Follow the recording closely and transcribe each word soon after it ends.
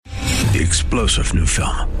The explosive new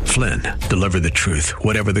film, Flynn, deliver the truth,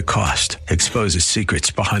 whatever the cost, exposes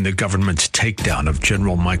secrets behind the government's takedown of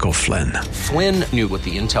General Michael Flynn. Flynn knew what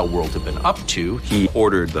the intel world had been up to. He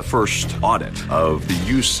ordered the first audit of the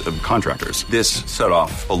use of contractors. This set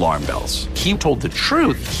off alarm bells. He told the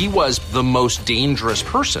truth. He was the most dangerous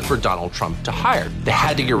person for Donald Trump to hire. They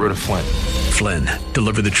had to get rid of Flynn. Flynn,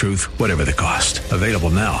 deliver the truth, whatever the cost. Available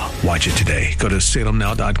now. Watch it today. Go to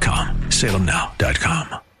salemnow.com.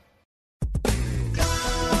 salemnow.com.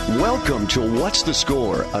 Welcome to What's the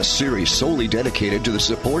Score, a series solely dedicated to the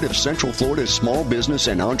support of Central Florida's small business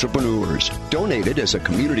and entrepreneurs. Donated as a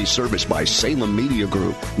community service by Salem Media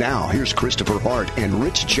Group. Now, here's Christopher Hart and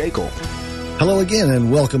Rich Jekyll. Hello again,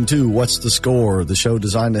 and welcome to What's the Score, the show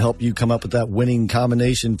designed to help you come up with that winning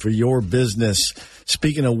combination for your business.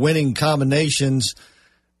 Speaking of winning combinations,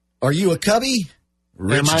 are you a Cubby?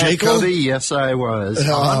 Rich Am I Jekyll? a Cubby? Yes, I was.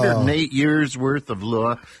 108 years worth of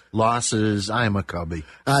losses. I'm a Cubby.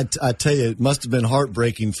 I tell you, it must have been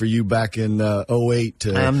heartbreaking for you back in 08.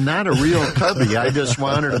 I'm not a real Cubby. I just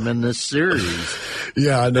wanted him in this series.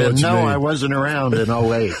 Yeah, I know what you mean. No, I wasn't around in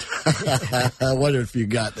 08. I wonder if you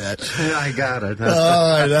got that. Yeah, I got it. All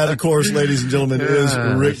right, that, of course, ladies and gentlemen, is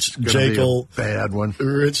Rich Jekyll. Bad one.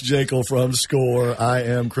 Rich Jekyll from SCORE. I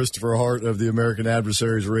am Christopher Hart of the American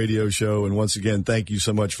Adversaries radio show. And once again, thank you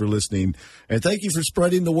so much for listening. And thank you for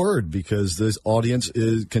spreading the word, because this audience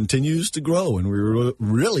continues to grow, and we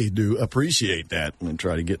really do appreciate that, and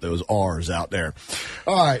try to get those R's out there.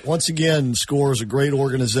 All right, once again, SCORE is a great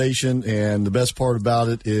organization, and the best part about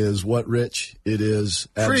it is what, Rich? It is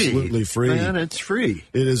absolutely free. Man, it's free.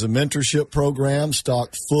 It is a mentorship program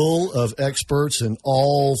stocked full of experts in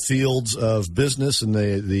all fields of business and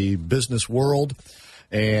the business world.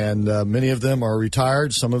 And many of them are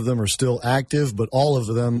retired. Some of them are still active, but all of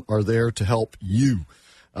them are there to help you.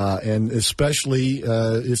 And especially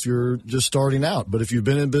if you're just starting out. But if you've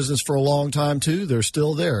been in business for a long time, too, they're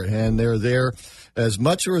still there. And they're there as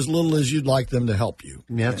much or as little as you'd like them to help you.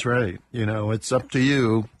 That's right. You know, it's up to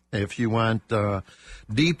you if you want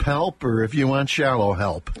deep help or if you want shallow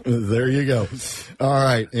help. There you go. All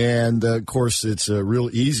right. And, of course, it's real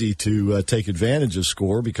easy to take advantage of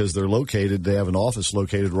SCORE because they're located. They have an office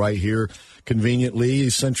located right here, conveniently,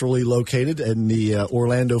 centrally located in the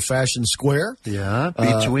Orlando Fashion Square. Yeah,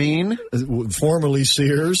 between formerly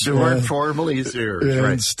Sears. Formerly Sears, and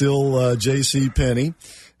right. Still J.C. Penney.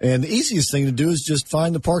 And the easiest thing to do is just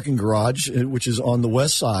find the parking garage, which is on the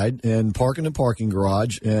west side, and park in the parking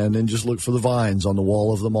garage, and then just look for the vines on the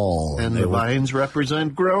wall of the mall. And the vines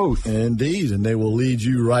represent growth. Indeed, and they will lead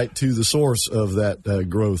you right to the source of that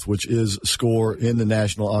growth, which is SCORE in the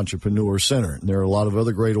National Entrepreneur Center. And there are a lot of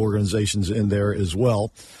other great organizations in there as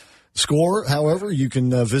well. SCORE, however, you can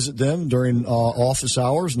visit them during office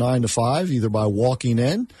hours, 9 to 5, either by walking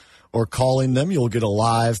in or calling them. You'll get a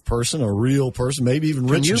live person, a real person, maybe even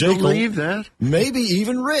Rich Jekyll. Can you believe that? Maybe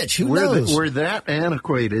even Rich. Who knows? We're that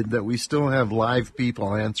antiquated that we still have live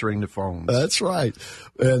people answering the phones. That's right.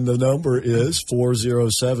 And the number is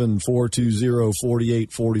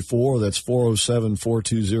 407-420-4844. That's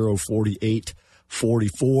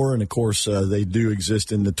 407-420-4844. And, of course, they do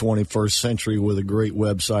exist in the 21st century with a great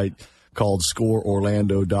website called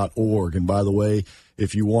scoreorlando.org. And by the way,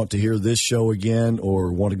 if you want to hear this show again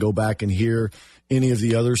or want to go back and hear any of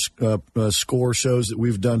the other SCORE shows that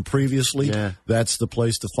we've done previously, that's the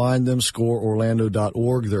place to find them,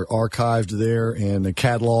 scoreorlando.org. They're archived there and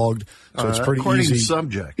cataloged, so it's pretty according easy. To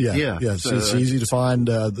subject. Yes, it's easy to find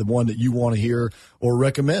the one that you want to hear or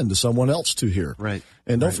recommend to someone else to hear. Right.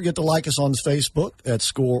 And don't forget to like us on Facebook at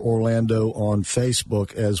SCORE Orlando on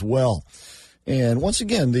Facebook as well. And once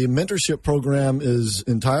again, the mentorship program is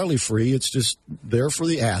entirely free. It's just there for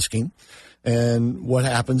the asking. And what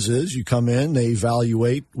happens is you come in, they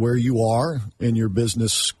evaluate where you are in your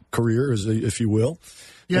business career, if you will,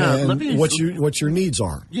 and what your needs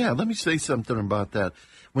are. Yeah, let me say something about that.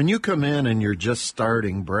 When you come in and you're just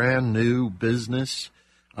starting brand new business,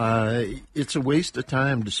 it's a waste of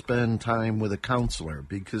time to spend time with a counselor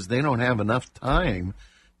because they don't have enough time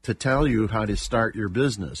to tell you how to start your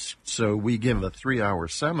business. So we give a 3-hour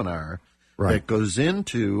seminar that goes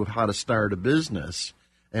into how to start a business,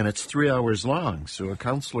 and it's 3 hours long. So a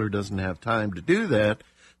counselor doesn't have time to do that.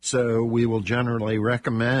 So we will generally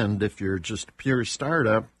recommend, if you're just a pure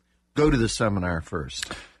startup, go to the seminar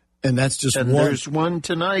first. And that's just and one. There's one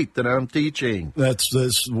tonight that I'm teaching. You'll have to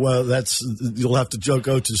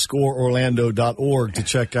go to scoreorlando.org to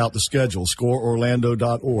check out the schedule.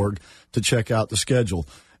 Scoreorlando.org to check out the schedule.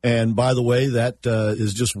 And by the way, that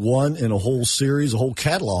is just one in a whole series, a whole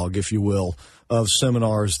catalog, if you will, of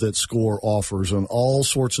seminars that SCORE offers on all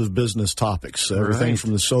sorts of business topics, everything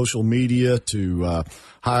from the social media to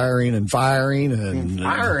hiring and firing and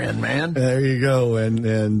firing, man. There you go,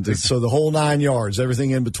 and so the whole 9 yards,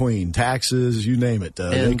 everything in between, taxes, you name it.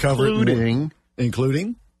 They cover it,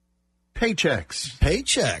 including paychecks.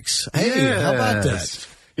 Hey, how about that?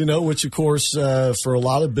 You know, which of course for a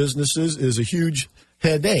lot of businesses is a huge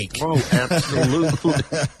headache. Oh, absolutely.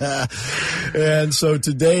 And so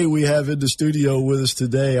today we have in the studio with us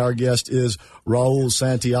today, our guest is Raul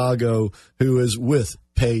Santiago, who is with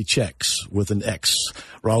Paychex with an X.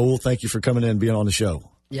 Raul, thank you for coming in and being on the show.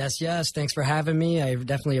 Yes. Thanks for having me. I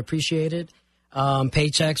definitely appreciate it.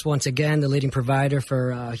 Paychex, once again, the leading provider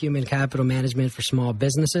for human capital management for small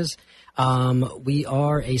businesses. We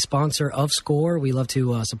are a sponsor of SCORE. We love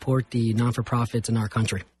to support the non-for-profits in our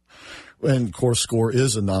country. And of course, SCORE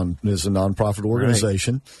is a nonprofit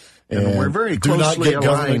organization, right. And we're very closely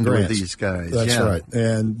aligned with these guys. That's right.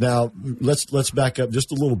 And now let's back up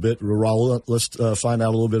just a little bit, Raul. Let's find out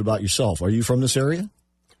a little bit about yourself. Are you from this area?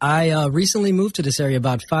 I recently moved to this area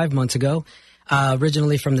about 5 months ago.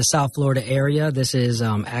 Originally from the South Florida area. This is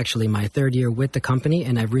actually my third year with the company,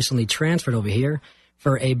 and I've recently transferred over here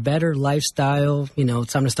for a better lifestyle. You know,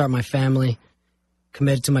 it's time to start my family.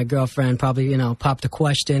 Committed to my girlfriend. Probably, popped a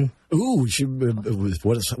question. Ooh,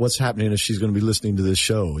 what's happening if she's going to be listening to this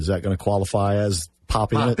show? Is that going to qualify as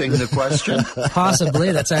popping the question?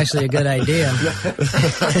 Possibly. That's actually a good idea.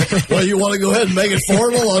 Well, you want to go ahead and make it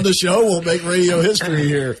formal on the show? We'll make radio history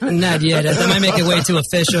here. Not yet. That might make it way too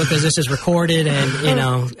official because this is recorded, and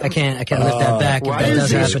I can't lift that back. Why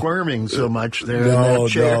is he squirming so much there?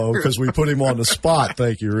 No, because we put him on the spot.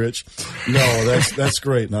 Thank you, Rich. No, that's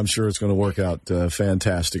great, and I'm sure it's going to work out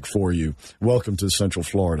fantastic for you. Welcome to Central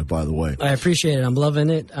Florida, by the way. I appreciate it. I'm loving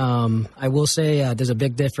it. I will say there's a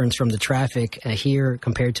big difference from the traffic here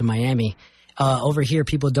compared to Miami. Over here,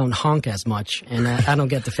 people don't honk as much, and I don't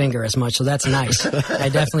get the finger as much, so that's nice. I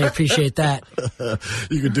definitely appreciate that.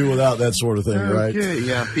 You could do without that sort of thing, right?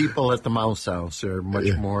 Yeah, people at the Mouse House are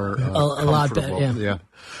much more a lot better. Yeah.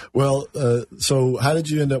 Well, so how did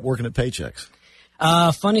you end up working at Paychex?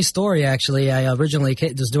 Funny story, actually. I originally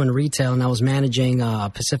was doing retail, and I was managing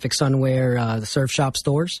Pacific Sunwear, the surf shop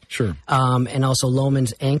stores. Sure. And also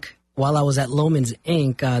Loehmann's Inc. While I was at Loehmann's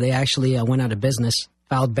Inc., they actually went out of business,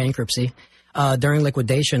 filed bankruptcy. During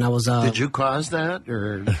liquidation, I was... Did you cause that,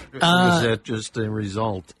 or was that just a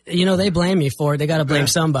result? They blame me for it. They got to blame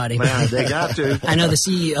somebody. Man, they got to. I know the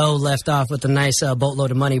CEO left off with a nice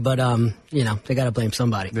boatload of money, but, they got to blame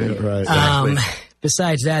somebody. Yeah, right. Exactly.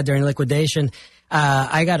 Besides that, during liquidation...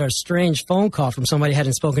 I got a strange phone call from somebody I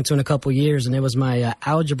hadn't spoken to in a couple years, and it was my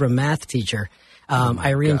algebra math teacher,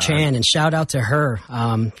 Irene Chan, and shout out to her.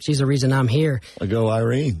 She's the reason I'm here. Go,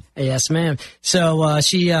 Irene. Yes, ma'am. So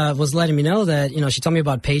she was letting me know that, she told me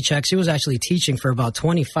about Paychex. She was actually teaching for about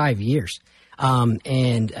 25 years.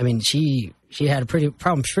 And, I mean, she had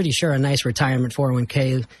I'm pretty sure, a nice retirement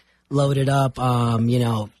 401k loaded up.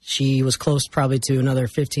 She was close probably to another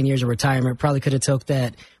 15 years of retirement. Probably could have took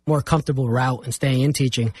that more comfortable route and staying in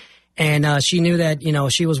teaching. And she knew that,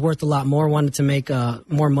 she was worth a lot more, wanted to make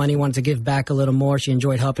more money, wanted to give back a little more. She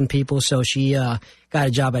enjoyed helping people. So she got a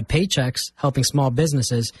job at Paychex, helping small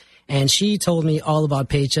businesses. And she told me all about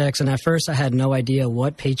Paychex. And at first I had no idea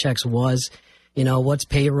what Paychex was. What's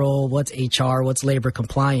payroll, what's HR, what's labor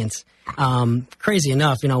compliance. Crazy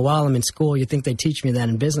enough, while I'm in school, you think they teach me that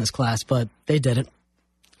in business class, but they didn't.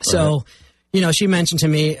 So, she mentioned to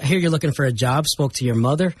me, here you're looking for a job, spoke to your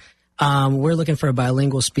mother. We're looking for a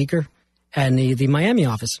bilingual speaker at the Miami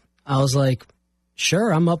office. I was like,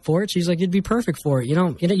 sure, I'm up for it. She's like, you'd be perfect for it.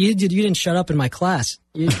 You didn't shut up in my class.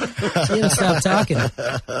 You didn't stop talking.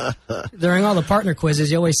 During all the partner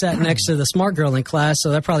quizzes, you always sat next to the smart girl in class, so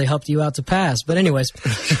that probably helped you out to pass. But anyways,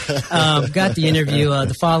 got the interview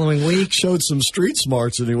the following week. Showed some street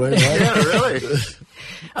smarts anyway, right? Yeah, really.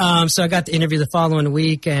 So I got the interview the following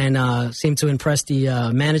week and seemed to impress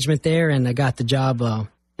the management there, and I got the job, a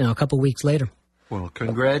couple weeks later. Well,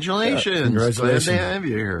 congratulations. Glad to have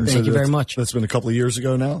you here. Thank you very much. That's been a couple of years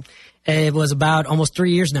ago now? It was about almost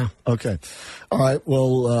 3 years now. Okay. All right.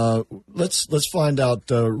 Well, let's find out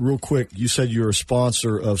real quick. You said you're a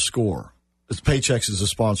sponsor of SCORE. Paychex is a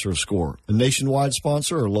sponsor of SCORE. A nationwide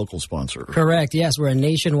sponsor or a local sponsor? Correct. Yes, we're a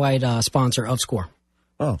nationwide sponsor of SCORE.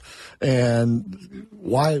 Oh, and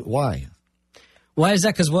why? Why is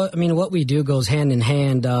that? Because what we do goes hand in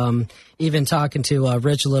hand. Even talking to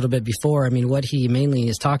Rich a little bit before, what he mainly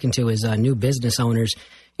is talking to is new business owners,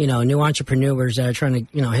 new entrepreneurs that are trying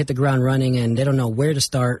to, hit the ground running and they don't know where to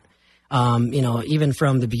start. Even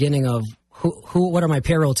from the beginning of what are my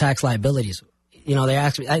payroll tax liabilities? they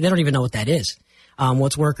ask me, they don't even know what that is.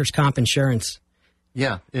 What's workers' comp insurance?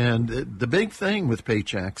 Yeah, and the big thing with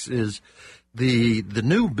Paychex is the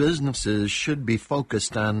new businesses should be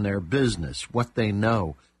focused on their business, what they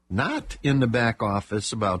know, not in the back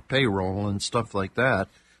office about payroll and stuff like that.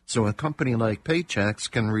 So a company like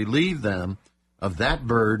Paychex can relieve them of that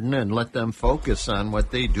burden and let them focus on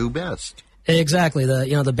what they do best. Exactly.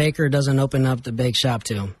 The baker doesn't open up the bake shop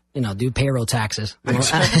to do payroll taxes.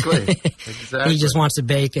 Exactly. He just wants to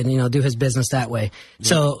bake and, do his business that way.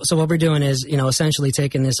 Yeah. So what we're doing is, essentially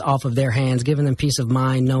taking this off of their hands, giving them peace of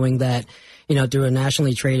mind, knowing that, through a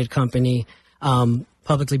nationally traded company,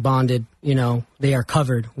 publicly bonded, they are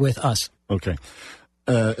covered with us. Okay.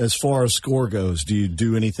 As far as SCORE goes, do you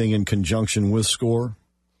do anything in conjunction with SCORE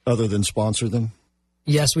other than sponsor them?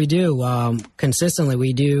 Yes, we do. Consistently,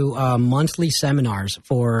 we do monthly seminars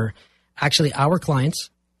for actually our clients,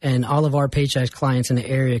 and all of our Paychex clients in the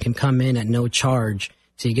area can come in at no charge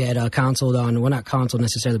to get counseled on, well, not counseled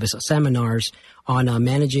necessarily, but seminars on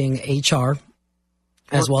managing HR,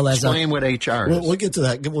 as well as explain what HR is. We'll get to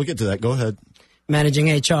that. Go ahead. Managing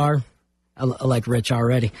HR. I like Rich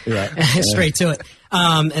already. Right. Straight to it.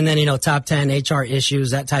 And then, top 10 HR issues,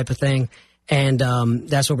 that type of thing. And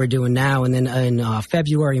that's what we're doing now. And then in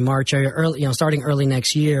February, March, starting early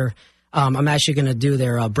next year, I'm actually going to do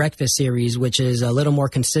their breakfast series, which is a little more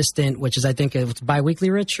consistent, which is, I think, it's bi-weekly,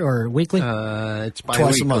 Rich, or weekly? It's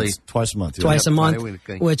bi-weekly. Twice a month. Yeah. Twice a month,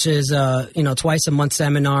 which is, twice a month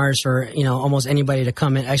seminars for, almost anybody to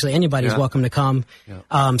come in. Actually, anybody's welcome to come.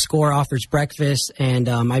 Yeah. SCORE offers breakfast, and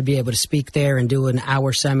I'd be able to speak there and do an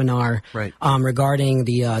hour seminar regarding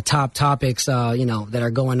the top topics, that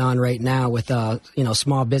are going on right now with,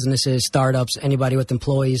 small businesses, startups, anybody with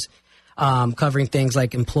employees. Covering things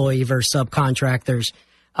like employee versus subcontractors,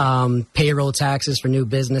 payroll taxes for new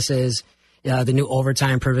businesses, the new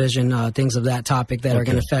overtime provision, things of that topic that are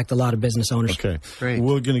going to affect a lot of business owners. Okay. Great.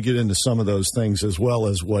 We're going to get into some of those things as well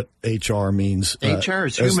as what HR means. HR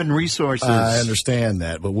is human resources. I understand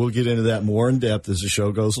that, but we'll get into that more in depth as the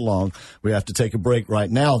show goes along. We have to take a break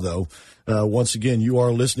right now, though. Once again, you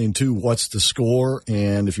are listening to What's the Score?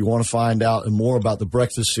 And if you want to find out more about the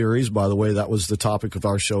breakfast series, by the way, that was the topic of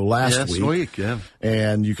our show last week. Yeah.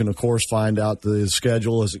 And you can, of course, find out the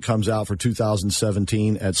schedule as it comes out for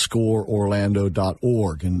 2017 at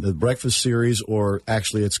scoreorlando.org. And the breakfast series, or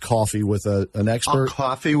actually it's coffee with an expert.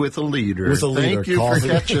 Coffee with a leader. With a leader. Thank you for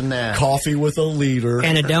catching that. Coffee with a leader.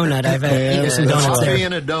 And a donut. I've eaten some donuts there. Coffee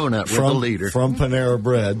and a donut with a leader. From Panera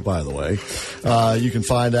Bread, by the way. You can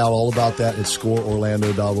find out all about that at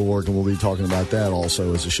scoreorlando.org, and we'll be talking about that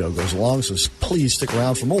also as the show goes along. So please stick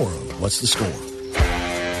around for more of What's the Score?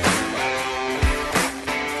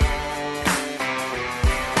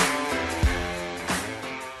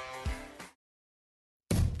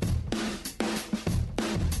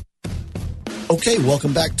 Okay,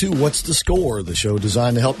 welcome back to What's the Score, the show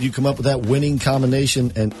designed to help you come up with that winning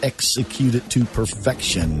combination and execute it to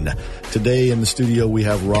perfection. Today in the studio, we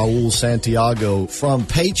have Raul Santiago from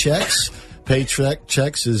Paychex.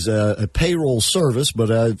 Paychex is a payroll service, but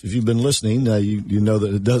if you've been listening, you know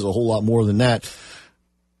that it does a whole lot more than that.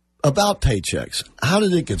 About Paychex, how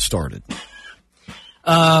did it get started?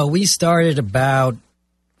 We started about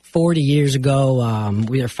 40 years ago.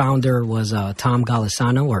 Our founder was Tom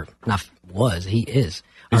Golisano, or not was, he is.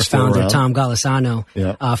 Our founder, Tom Golisano,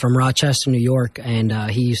 from Rochester, New York, and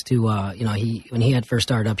he used to, when he had first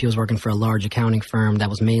started up, he was working for a large accounting firm that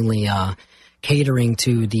was mainly catering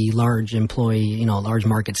to the large employee, large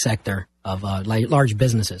market sector of large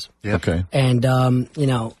businesses. Yeah. Okay. And,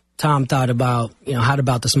 Tom thought about, how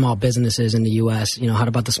about the small businesses in the U.S., how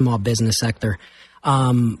about the small business sector?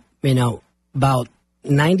 About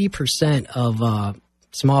 90% of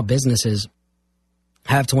small businesses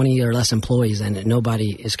have 20 or less employees, and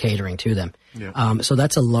nobody is catering to them. Yeah. So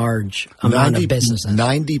that's a large amount of businesses.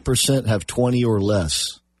 90% have 20 or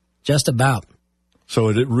less. Just about. So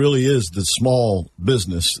it really is the small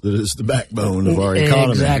business that is the backbone of our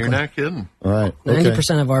economy. Exactly. You're not kidding. All right. Okay.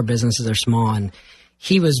 90% of our businesses are small, and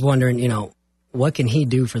he was wondering, what can he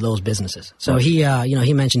do for those businesses? So he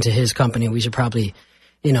mentioned to his company, we should probably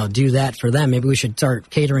do that for them. Maybe we should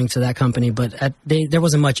start catering to that company. But there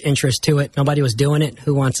wasn't much interest to it. Nobody was doing it.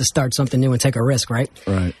 Who wants to start something new and take a risk, right?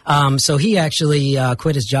 Right. So he actually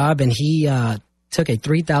quit his job, and he took a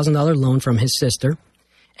 $3,000 loan from his sister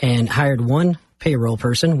and hired one payroll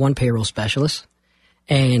person, one payroll specialist.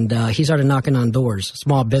 And he started knocking on doors,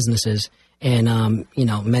 small businesses, and,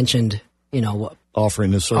 mentioned,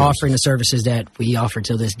 offering the services that we offer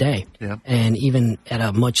till this day. Yeah. And even at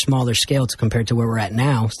a much smaller scale compared to where we're at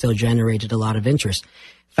now, still generated a lot of interest.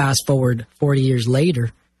 Fast forward 40 years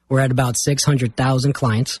later, We're at about 600,000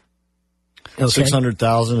 clients. Okay.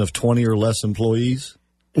 600,000 of 20 or less employees?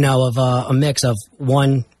 No, of a mix of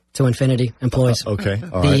 1 to infinity employees. Okay.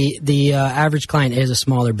 All right. The average client is a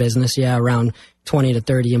smaller business, around 20 to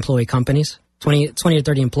 30 employee companies. 20 to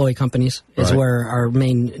 30 employee companies is Right. where our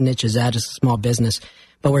main niche is at, is a small business.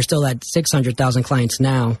 But we're still at 600,000 clients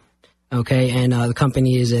now, okay? And the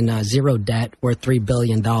company is in zero debt, worth $3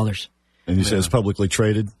 billion. And you say it's publicly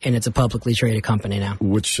traded? And it's a publicly traded company now.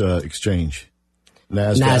 Which exchange?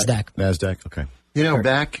 NASDAQ. NASDAQ, okay. You know,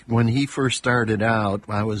 back when he first started out,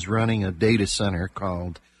 I was running a data center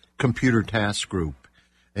called Computer Task Group.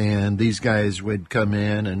 And these guys would come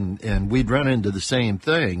in and we'd run into the same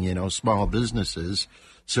thing, you know, small businesses.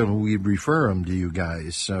 So we'd refer them to you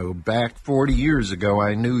guys. So back 40 years ago,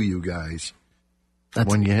 I knew you guys.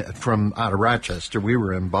 From out of Rochester. We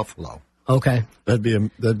were in Buffalo. Okay. That'd be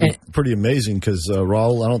pretty amazing because,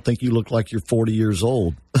 Raul, I don't think you look like you're 40 years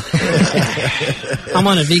old. I'm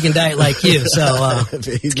on a vegan diet like you, so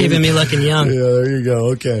it's keeping me looking young. Yeah, there you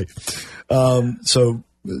go. Okay. So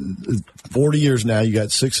 40 years now, you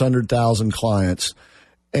got 600,000 clients,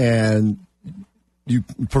 and you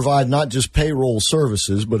provide not just payroll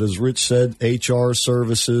services, but as Rich said, HR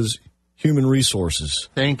services, human resources.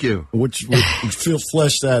 Thank you.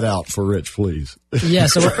 Flesh that out for Rich, please. Yeah,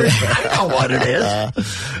 so I know what it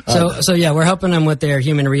is. So we're helping them with their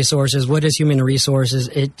human resources. What is human resources?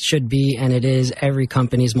 It should be, and it is, every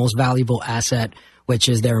company's most valuable asset, which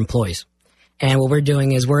is their employees. And what we're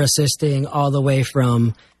doing is we're assisting all the way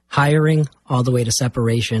from hiring all the way to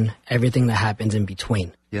separation, everything that happens in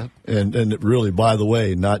between. Yeah. And it really, by the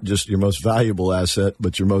way, not just your most valuable asset,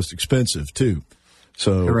 but your most expensive too.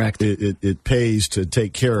 So correct. It pays to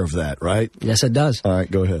take care of that, right? Yes, it does. All right,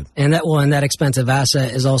 go ahead. And that expensive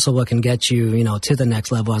asset is also what can get you, to the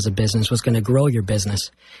next level as a business, what's going to grow your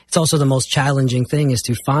business. It's also the most challenging thing is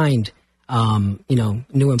to find,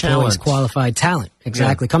 new employees, qualified talent.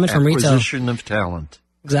 Exactly. Yeah. Coming from retail. Acquisition of talent.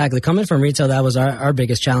 Exactly. Coming from retail, that was our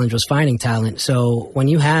biggest challenge, was finding talent. So when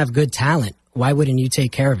you have good talent, why wouldn't you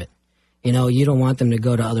take care of it? You don't want them to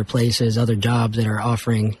go to other places, other jobs that are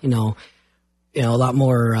offering, a lot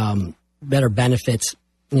more better benefits,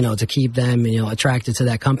 to keep them, attracted to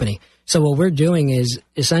that company. So what we're doing is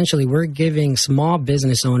essentially we're giving small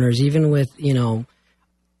business owners, even with,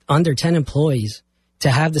 under 10 employees,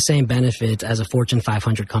 to have the same benefits as a Fortune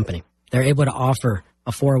 500 company. They're able to offer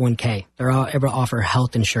a 401k. They're able to offer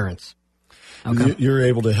health insurance. Okay. You're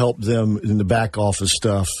able to help them in the back office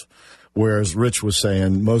stuff, whereas Rich was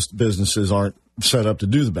saying most businesses aren't set up to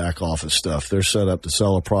do the back office stuff. They're set up to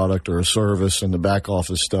sell a product or a service, and the back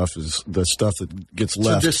office stuff is the stuff that gets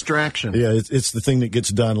left. It's a distraction. Yeah, it's the thing that gets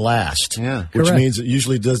done last. Yeah. Which Correct. means it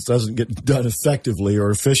usually doesn't get done effectively or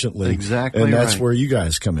efficiently. Exactly. And that's right. where you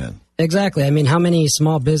guys come in. Exactly. I mean, how many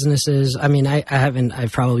small businesses? I mean,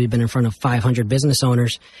 I've probably been in front of 500 business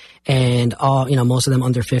owners, and all, most of them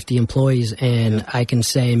under 50 employees. And I can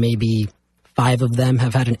say maybe 5 of them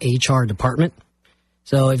have had an HR department.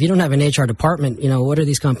 So if you don't have an HR department, what are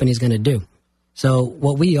these companies going to do? So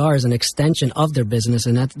what we are is an extension of their business.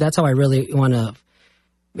 And that's how I really want to,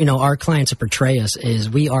 our clients to portray us is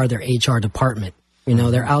we are their HR department.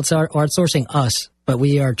 They're outsourcing us, but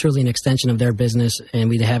we are truly an extension of their business, and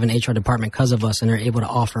we have an HR department because of us, and they're able to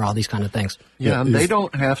offer all these kind of things. Yeah, and they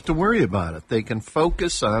don't have to worry about it. They can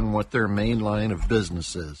focus on what their main line of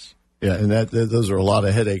business is. Yeah, and those are a lot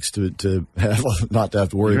of headaches to have, not to have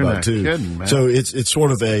to worry You're about not too. kidding, man. So it's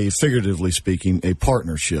sort of a, figuratively speaking, a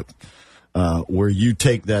partnership where you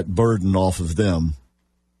take that burden off of them,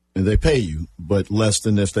 and they pay you, but less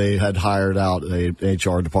than if they had hired out a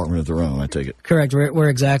HR department of their own. I take it. Correct. We're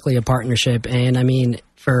exactly a partnership, and I mean,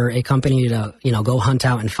 for a company to go hunt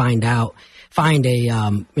out and find a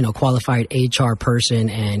qualified HR person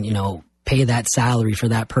and pay that salary for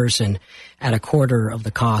that person at a quarter of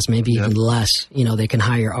the cost, maybe even less, they can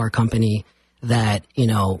hire our company that,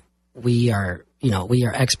 we are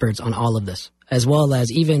experts on all of this, as well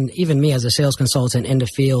as even me as a sales consultant in the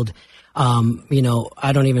field.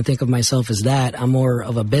 I don't even think of myself as that. I'm more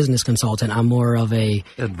of a business consultant. I'm more of a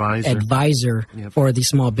advisor for these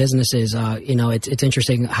small businesses. It's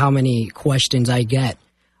interesting how many questions I get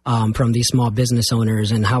from these small business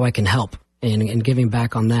owners and how I can help. And giving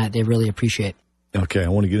back on that, they really appreciate. Okay, I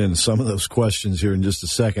want to get into some of those questions here in just a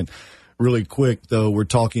second. Really quick, though, we're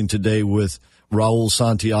talking today with Raul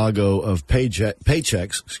Santiago of Paychex,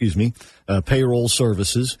 Payroll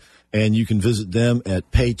Services, and you can visit them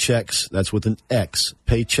at Paychex, that's with an X,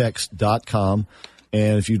 paychex.com.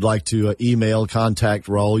 And if you'd like to contact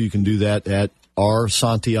Raul, you can do that at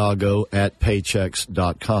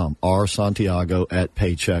rsantiago@paychex.com,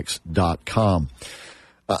 rsantiago@paychex.com.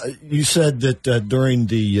 You said that during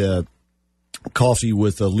the Coffee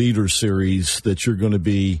with a Leader series that you're going to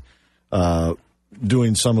be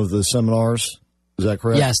doing some of the seminars. Is that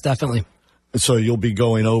correct? Yes, definitely. So you'll be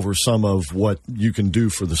going over some of what you can do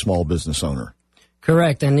for the small business owner.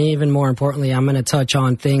 Correct. And even more importantly, I'm going to touch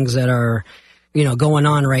on things that are, going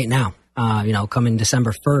on right now. Coming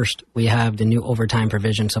December 1st, we have the new overtime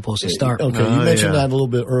provision supposed to start. Okay, you mentioned that a little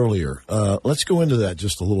bit earlier. Let's go into that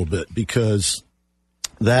just a little bit because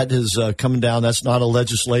that is coming down. That's not a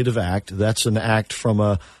legislative act. That's an act from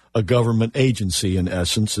a government agency, in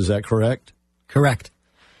essence. Is that correct? Correct.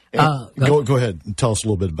 Go ahead and tell us a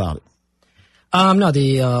little bit about it. No,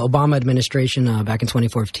 the Obama administration back in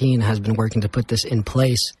 2014 has been working to put this in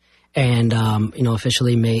place. And,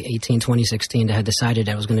 officially May 18, 2016, they had decided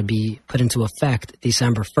that it was going to be put into effect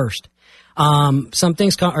December 1st. Some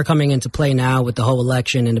things are coming into play now with the whole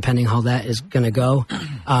election, and depending how that is going to go,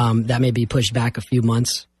 that may be pushed back a few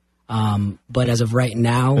months. But as of right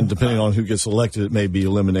now... And depending on who gets elected, it may be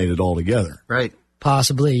eliminated altogether. Right.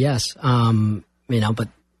 Possibly, yes. But...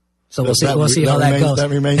 So we'll see how that goes. That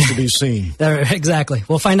remains to be seen. Exactly.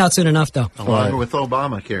 We'll find out soon enough, though. Along with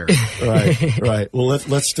Obamacare. Right. Well,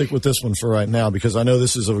 let's stick with this one for right now because I know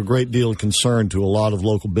this is of a great deal of concern to a lot of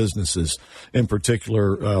local businesses, in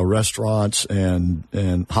particular restaurants and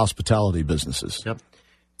hospitality businesses. Yep.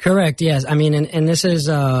 Correct. Yes. I mean, and this is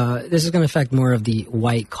going to affect more of the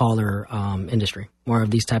white collar industry, more of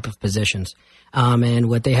these type of positions. And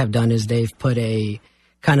what they have done is they've put a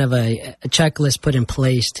kind of a checklist put in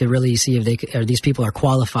place to really see if these people are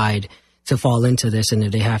qualified to fall into this and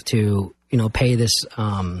if they have to, pay this,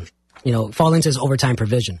 fall into this overtime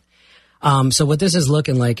provision. So what this is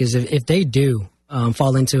looking like is if they do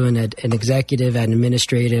fall into an executive, an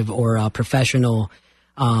administrative, or a professional,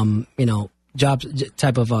 job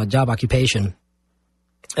type of job occupation,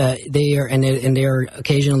 they are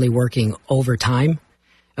occasionally working overtime.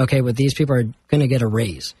 Okay, but these people are going to get a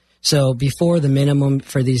raise. So before, the minimum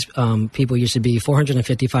for these people used to be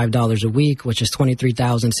 $455 a week, which is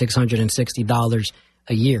 $23,660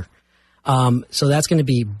 a year. So that's going to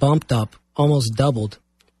be bumped up, almost doubled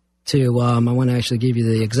to, I want to actually give you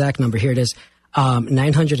the exact number. Here it is,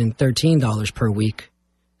 $913 per week.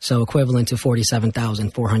 So equivalent to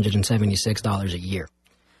 $47,476 a year.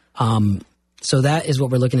 So that is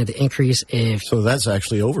what we're looking at the increase. So that's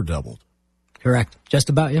actually over doubled. Correct.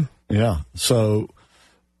 Just about, yeah. Yeah. So...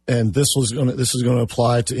 And this is going to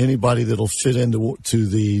apply to anybody that'll fit into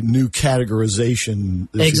the new categorization.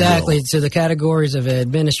 Exactly, to the categories of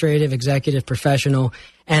administrative, executive, professional,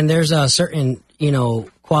 and there's a certain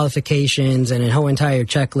qualifications and a whole entire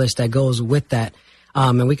checklist that goes with that.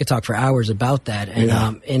 And we could talk for hours about that.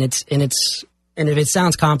 And and if it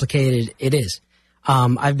sounds complicated, it is.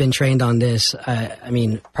 I've been trained on this.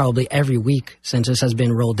 Probably every week since this has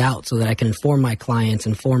been rolled out, so that I can inform my clients,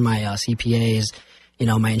 inform my CPAs.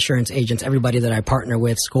 My insurance agents, everybody that I partner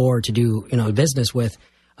with, SCORE, to do, business with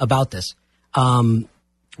about this.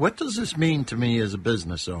 What does this mean to me as a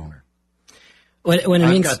business owner?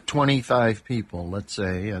 I've got 25 people, let's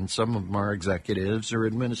say, and some of them are executives or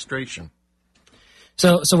administration.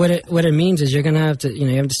 So what it means is you're going to have to, you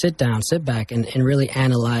have to sit back and really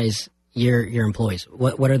analyze your employees.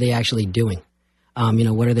 What are they actually doing?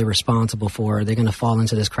 What are they responsible for? Are they going to fall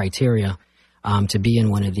into this criteria to be in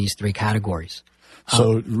one of these three categories?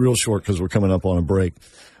 So real short, because we're coming up on a break,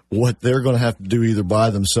 what they're going to have to do either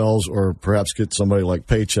by themselves or perhaps get somebody like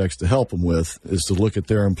Paychex to help them with is to look at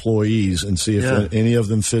their employees and see if any of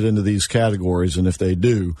them fit into these categories. And if they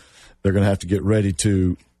do, they're going to have to get ready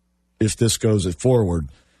to, if this goes forward,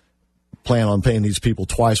 plan on paying these people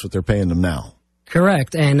twice what they're paying them now.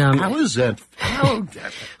 Correct. And how is that?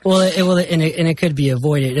 It could be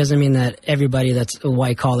avoided. It doesn't mean that everybody that's a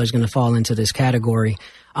white collar is going to fall into this category.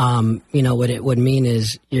 What it would mean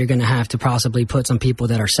is you're going to have to possibly put some people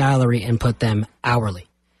that are salary and put them hourly.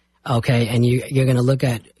 Okay. And you're going to look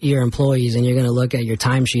at your employees and you're going to look at your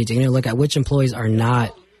timesheets and you're going to look at which employees are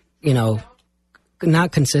not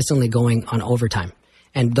consistently going on overtime.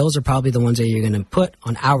 And those are probably the ones that you're going to put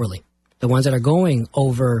on hourly. The ones that are going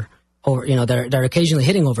over, that are occasionally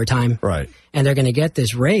hitting overtime. Right. And they're going to get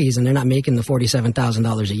this raise and they're not making the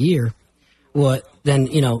 $47,000 a year. Well, then,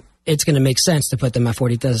 it's going to make sense to put them at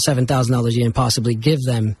 $47,000 a year and possibly give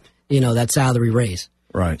them, that salary raise.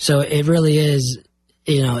 Right. So it really is,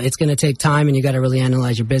 it's going to take time, and you got to really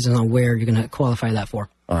analyze your business on where you're going to qualify that for.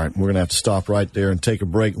 All right. We're going to have to stop right there and take a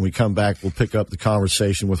break. When we come back, we'll pick up the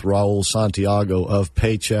conversation with Raul Santiago of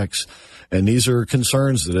Paychex And these are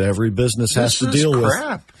concerns that every business has to deal with. This is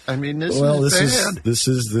crap. I mean, this is bad. This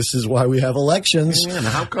is why we have elections. Man,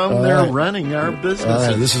 how come they're running our businesses? All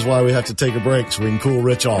right, this is why we have to take a break so we can cool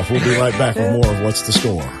Rich off. We'll be right back with more of What's the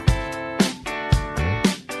Score.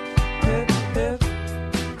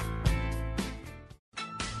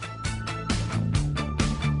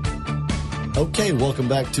 Okay, welcome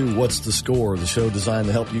back to What's the Score, the show designed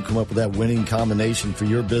to help you come up with that winning combination for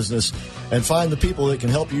your business and find the people that can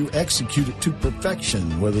help you execute it to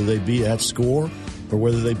perfection, whether they be at Score or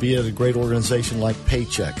whether they be at a great organization like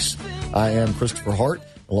Paychex. I am Christopher Hart,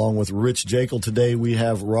 along with Rich Jekyll. Today we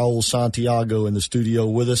have Raul Santiago in the studio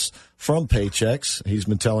with us from Paychex. He's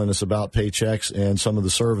been telling us about Paychex and some of the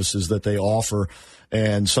services that they offer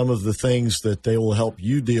and some of the things that they will help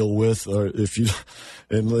you deal with, or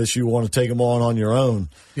unless you want to take them on your own.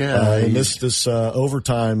 Yeah. And this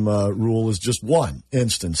overtime rule is just one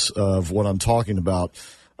instance of what I'm talking about.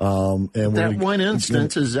 And that one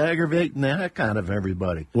instance is aggravating the heck out of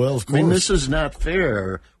everybody. Well, of course. I mean, this is not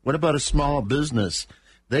fair. What about a small business?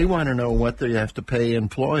 They want to know what they have to pay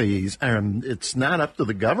employees, and it's not up to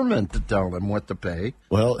the government to tell them what to pay,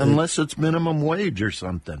 unless it's minimum wage or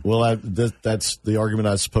something. Well, that's the argument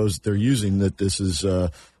I suppose they're using, that this is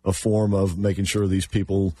a form of making sure these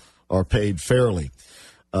people are paid fairly.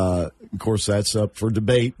 Of course, that's up for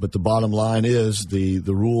debate, but the bottom line is the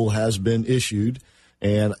rule has been issued,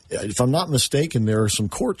 and if I'm not mistaken, there are some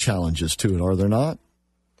court challenges to it, are there not?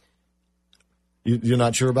 You're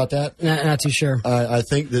not sure about that? Not too sure. I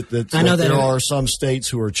think that there are some states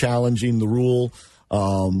who are challenging the rule,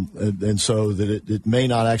 and so that it may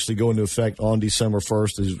not actually go into effect on December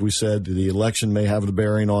 1st. As we said, the election may have a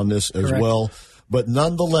bearing on this as well. But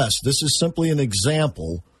nonetheless, this is simply an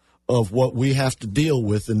example of what we have to deal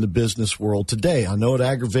with in the business world today. I know it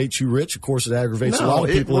aggravates you, Rich. Of course, it aggravates a lot of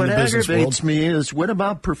people in the business world. What aggravates me is, what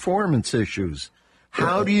about performance issues?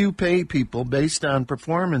 How do you pay people based on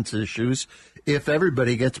performance issues if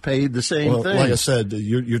everybody gets paid the same thing? Like I said,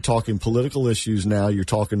 you're talking political issues now. You're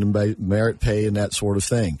talking merit pay and that sort of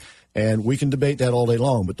thing. And we can debate that all day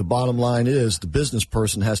long. But the bottom line is the business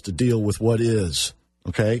person has to deal with what is.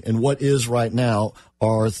 Okay? And what is right now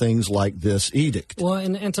are things like this edict. Well,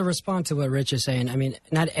 and to respond to what Rich is saying, I mean,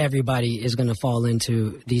 not everybody is going to fall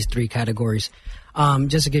into these three categories.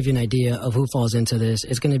 Just to give you an idea of who falls into this,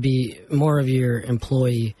 it's going to be more of your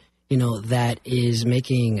employee, that is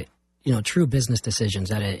making, true business decisions.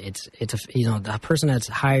 That it's the person that's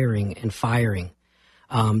hiring and firing,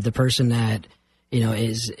 the person that,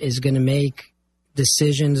 is going to make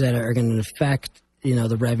decisions that are going to affect,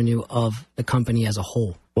 the revenue of the company as a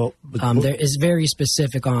whole. Well, there is very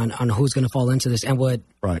specific on who's going to fall into this, and what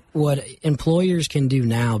employers can do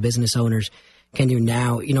now, business owners can do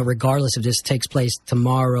now, regardless if this takes place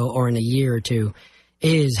tomorrow or in a year or two,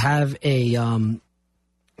 is have an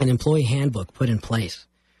employee handbook put in place,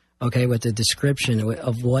 okay, with the description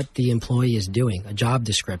of what the employee is doing, a job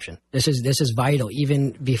description. This is vital,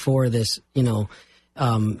 even before this,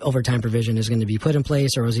 overtime provision is going to be put in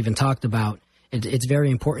place or was even talked about. It's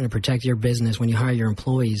very important to protect your business when you hire your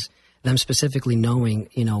employees, them specifically knowing,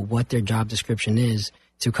 what their job description is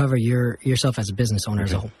to cover yourself as a business owner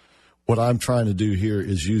as a whole. What I'm trying to do here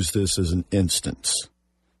is use this as an instance.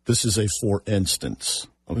 This is a for instance,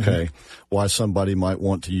 okay, why somebody might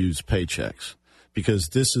want to use Paychex. Because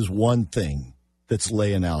this is one thing that's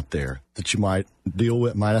laying out there that you might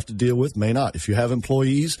have to deal with, may not. If you have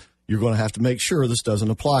employees, you're going to have to make sure this doesn't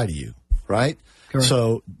apply to you, right? Correct.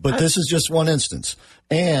 So, but this is just one instance.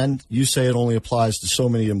 And you say it only applies to so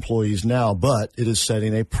many employees now, but it is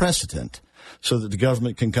setting a precedent so that the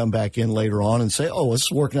government can come back in later on and say, oh, this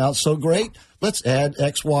is working out so great, let's add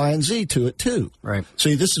X, Y, and Z to it too. Right.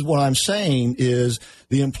 See, this is what I'm saying is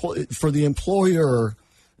for the employer,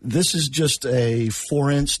 this is just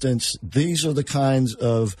for instance, these are the kinds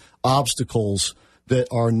of obstacles that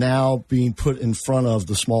are now being put in front of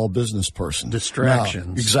the small business person. Distractions.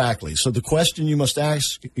 Now, exactly. So the question you must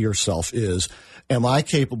ask yourself is, am I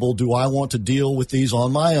capable, do I want to deal with these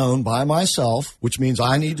on my own, by myself, which means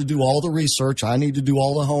I need to do all the research, I need to do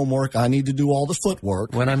all the homework, I need to do all the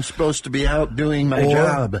footwork. When I'm supposed to be out doing my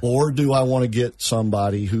job. Or do I want to get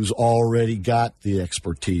somebody who's already got the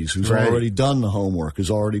expertise, who's already done the homework,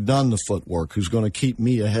 who's already done the footwork, who's going to keep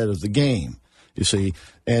me ahead of the game? You see,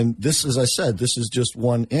 and this, as I said, this is just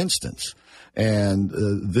one instance, and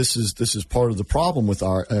this is part of the problem with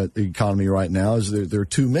our economy right now. Is there are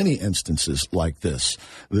too many instances like this.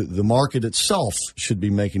 The market itself should be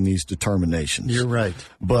making these determinations. You're right,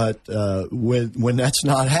 but when that's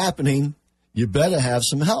not happening, you better have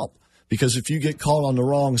some help, because if you get caught on the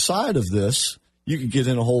wrong side of this, you could get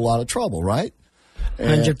in a whole lot of trouble, right?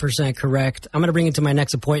 100% correct. I'm going to bring you to my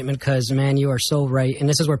next appointment because, man, you are so right. And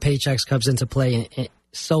this is where Paychex comes into play. And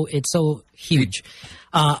it's so huge.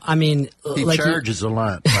 I mean, he charges a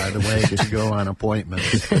lot, by the way, to go on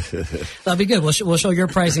appointments. That'll be good. We'll show your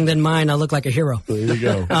pricing, then mine. I'll look like a hero. There you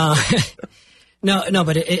go. No,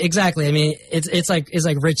 but exactly. I mean, it's like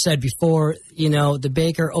Rich said before. The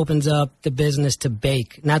baker opens up the business to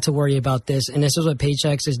bake, not to worry about this. And this is what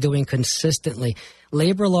Paychex is doing consistently.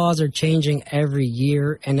 Labor laws are changing every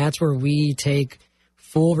year, and that's where we take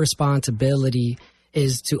full responsibility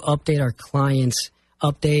is to update our clients,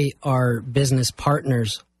 update our business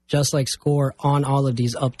partners, just like SCORE, on all of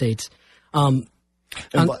these updates. And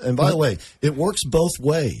by the way, it works both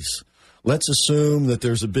ways. Let's assume that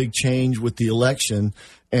there's a big change with the election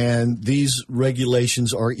and these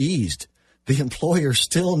regulations are eased. The employer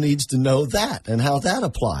still needs to know that and how that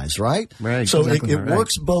applies, right? Right. So exactly it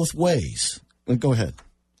works both ways. Go ahead.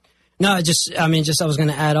 No, I was going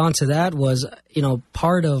to add on to that was,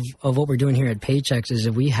 part of what we're doing here at Paychex is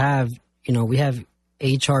that we have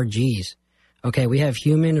HRGs. Okay. We have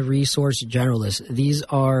human resource generalists. These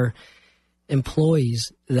are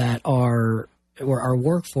employees that are, or our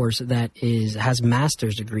workforce that has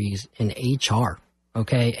master's degrees in HR.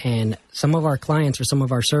 Okay. And some of our clients or some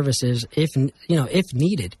of our services, if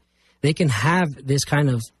needed, they can have this kind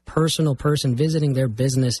of personal person visiting their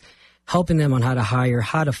business, helping them on how to hire,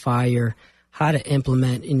 how to fire, how to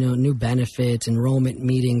implement, new benefits, enrollment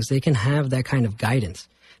meetings. They can have that kind of guidance.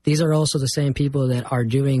 These are also the same people that are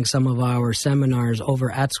doing some of our seminars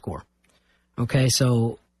over at SCORE. Okay,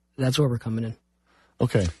 so that's where we're coming in.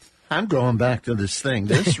 Okay. I'm going back to this thing.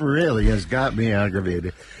 This really has got me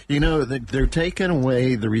aggravated. They're taking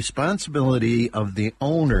away the responsibility of the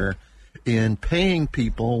owner in paying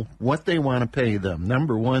people what they want to pay them.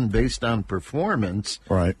 Number one, based on performance.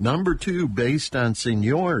 Right. Number two, based on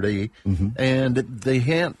seniority. Mm-hmm. And they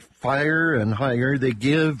can't fire and hire. They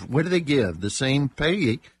give, what do they give? The same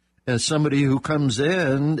pay as somebody who comes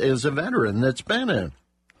in as a veteran that's been in.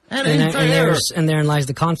 That ain't fair. And therein lies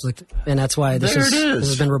the conflict. And that's why this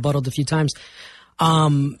has been rebutted a few times.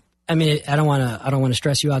 I mean, I don't want to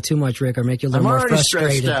stress you out too much, Rick, or make you a little more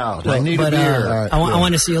frustrated. Stressed out. I need a beer. I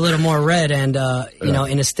want to see a little more red. And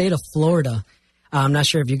in the state of Florida, I'm not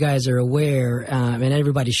sure if you guys are aware, and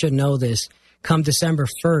everybody should know this. Come December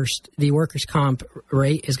 1st, the workers' comp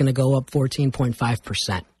rate is going to go up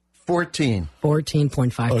 14.5%.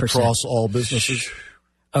 14.5%. Across all businesses?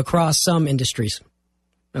 Across some industries.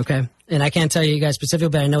 Okay. And I can't tell you guys specifically,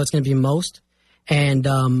 but I know it's going to be most. And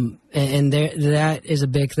that is a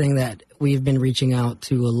big thing that we've been reaching out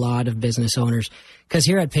to a lot of business owners. Because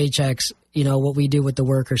here at Paychex, what we do with the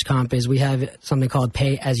workers' comp is we have something called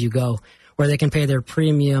Pay As You Go, where they can pay their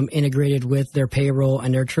premium integrated with their payroll,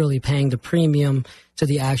 and they're truly paying the premium to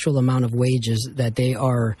the actual amount of wages that they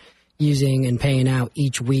are using and paying out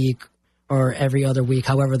each week or every other week,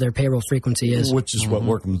 however their payroll frequency is. Which is what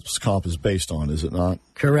workers' comp is based on, is it not?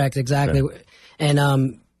 Correct, exactly. Okay.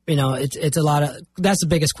 And, it's a lot of, that's the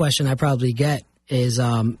biggest question I probably get is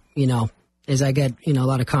I get, a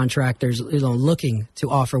lot of contractors, looking to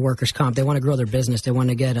offer workers' comp. They want to grow their business. They want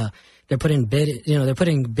to get they're putting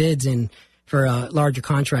bids in for larger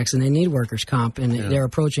contracts, and they need workers' comp, and they're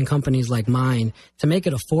approaching companies like mine to make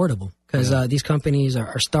it affordable because these companies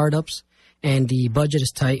are startups. And the budget is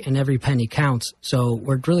tight, and every penny counts. So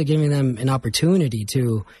we're really giving them an opportunity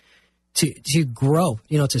to grow,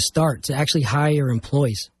 to start, to actually hire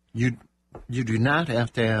employees. You do not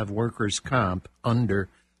have to have workers' comp under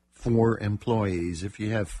 4 employees. If you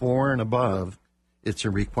have 4 and above, it's a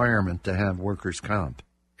requirement to have workers' comp.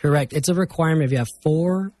 Correct. It's a requirement. If you have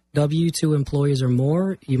 4 W-2 employees or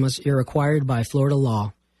more, you're required by Florida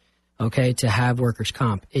law, to have workers'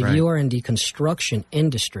 comp. If you are in the construction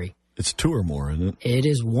industry, it's 2 or more, isn't it? It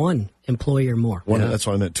is 1 employee or more. That's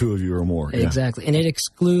why I meant 2 of you or more. Exactly. And it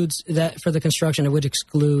excludes that for the construction. It would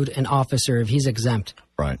exclude an officer if he's exempt.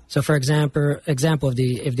 Right. So, for example,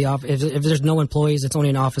 if there's no employees, it's only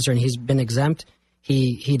an officer and he's been exempt,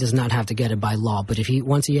 he does not have to get it by law. But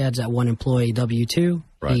once he adds that 1 employee W-2,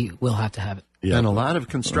 he will have to have it. Yeah. And a lot of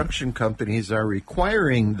construction companies are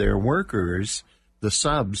requiring their workers, the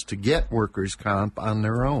subs, to get workers' comp on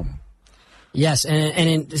their own. Yes,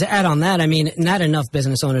 and to add on that, I mean, not enough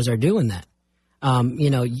business owners are doing that.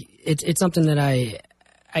 It's something that I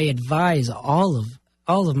advise all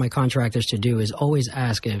of my contractors to do is always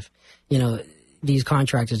ask if, these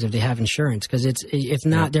contractors, if they have insurance, because if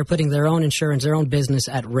not, they're putting their own insurance, their own business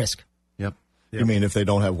at risk. Yep. You mean if they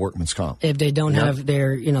don't have workman's comp? If they don't have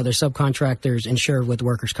their subcontractors insured with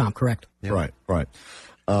workers' comp, correct? Yep. Right.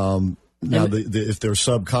 Now, if they're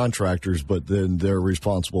subcontractors, but then they're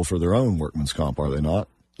responsible for their own workman's comp, are they not?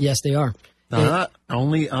 Yes, they are.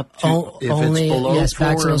 Only up to if only, it's below yes, 4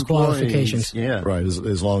 back to those employees. qualifications. Yeah, Right,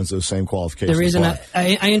 as long as those same qualifications. The reason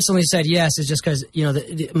apply. I instantly said yes is just because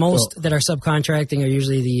most that are subcontracting are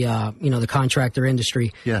usually the contractor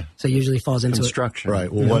industry. Yeah. So it usually falls into construction.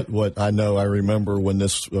 Right. Well, what I remember when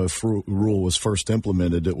this rule was first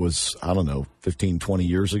implemented, it was, 15, 20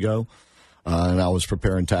 years ago. And I was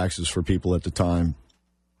preparing taxes for people at the time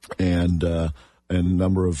and a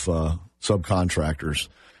number of subcontractors.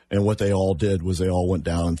 And what they all did was they all went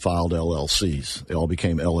down and filed LLCs. They all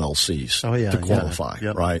became LLCs to qualify,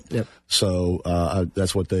 Yep. right? Yep. So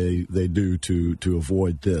that's what they do to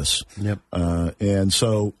avoid this. Yep. And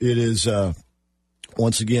so it is,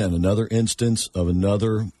 once again, another instance of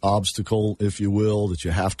another obstacle, if you will, that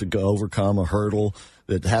you have to overcome, a hurdle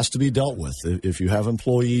that has to be dealt with. If you have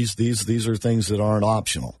employees, these are things that aren't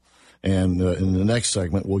optional. And in the next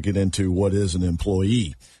segment, we'll get into what is an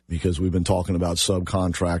employee, because we've been talking about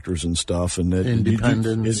subcontractors and stuff. And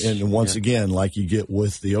independence. And once again, like you get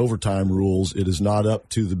with the overtime rules, it is not up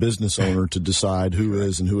to the business owner to decide who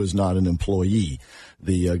is and who is not an employee.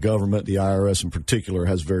 The government, the IRS in particular,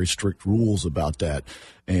 has very strict rules about that.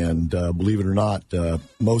 And believe it or not,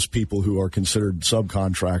 most people who are considered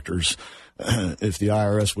subcontractors, if the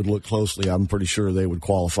IRS would look closely, I'm pretty sure they would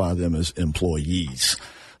qualify them as employees.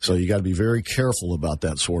 So you got to be very careful about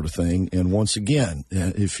that sort of thing. And once again,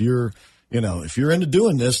 if you're into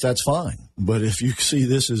doing this, that's fine. But if you see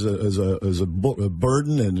this as a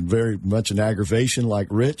burden and very much an aggravation, like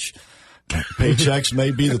Rich, Paychex may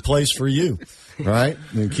be the place for you, right?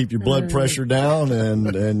 And keep your blood pressure down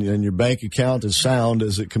and your bank account as sound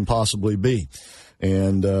as it can possibly be.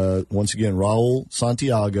 And once again, Raul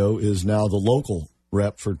Santiago is now the local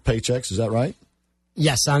rep for Paychex. Is that right?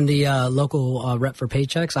 Yes, I'm the local rep for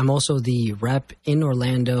Paychex. I'm also the rep in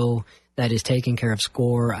Orlando that is taking care of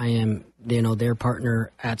SCORE. I am, their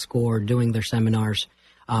partner at SCORE doing their seminars.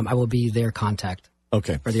 I will be their contact.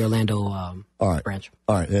 Okay. For the Orlando branch.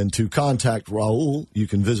 All right. And to contact Raul, you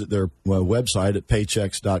can visit their website at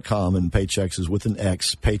paychex.com, and Paychex is with an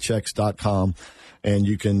X, paychex.com. And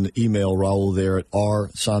you can email Raul there at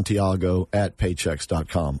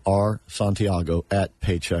rsantiago@paychex.com,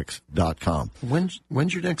 rsantiago@paychex.com.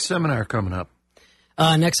 When's your next seminar coming up?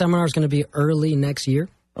 Next seminar is going to be early next year.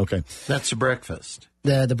 Okay. That's the breakfast.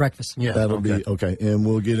 The breakfast. Yeah. That'll be okay. And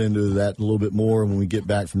we'll get into that a little bit more when we get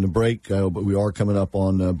back from the break. But we are coming up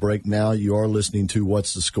on break now. You are listening to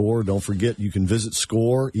What's the Score? Don't forget, you can visit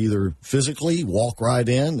SCORE either physically, walk right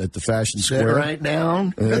in at the Fashion Square. Sit right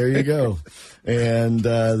down. There you go. And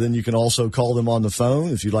then you can also call them on the phone.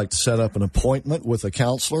 If you'd like to set up an appointment with a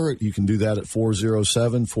counselor, you can do that at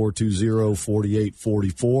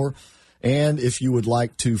 407-420-4844. And if you would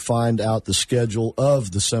like to find out the schedule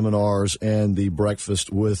of the seminars and the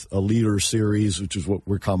Breakfast with a Leader series, which is what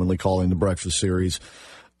we're commonly calling the Breakfast series.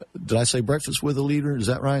 Did I say Breakfast with a Leader? Is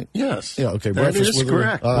that right? Yes. Yeah, okay. That Breakfast is with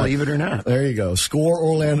correct, believe it or not. There you go.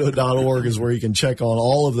 ScoreOrlando.org is where you can check on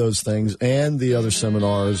all of those things and the other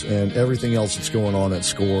seminars and everything else that's going on at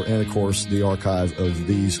SCORE, and, of course, the archive of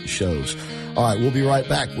these shows. All right, we'll be right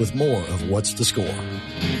back with more of What's the Score?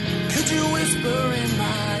 Could you whisper in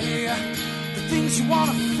my ear the things you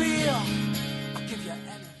want to feel? I'll give you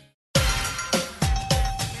anything.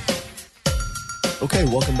 Okay,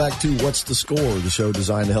 welcome back to What's the Score, the show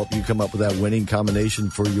designed to help you come up with that winning combination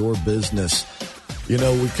for your business. We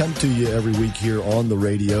come to you every week here on the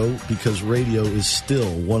radio because radio is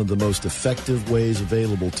still one of the most effective ways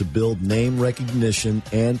available to build name recognition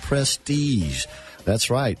and prestige.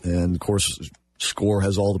 That's right. And, of course, SCORE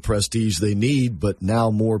has all the prestige they need, but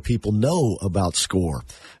now more people know about SCORE.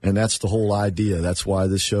 And that's the whole idea. That's why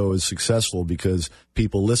this show is successful, because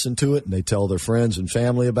people listen to it and they tell their friends and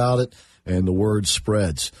family about it, and the word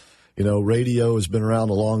spreads. Radio has been around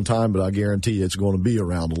a long time, but I guarantee you it's going to be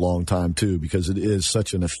around a long time, too, because it is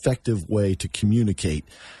such an effective way to communicate.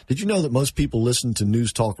 Did you know that most people listen to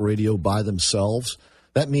news talk radio by themselves?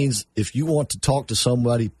 That means if you want to talk to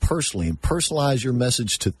somebody personally and personalize your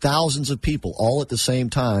message to thousands of people all at the same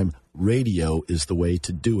time, radio is the way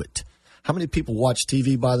to do it. How many people watch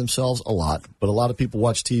TV by themselves? A lot. But a lot of people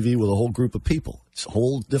watch TV with a whole group of people. It's a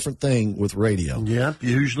whole different thing with radio. Yep.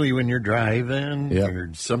 Usually when you're driving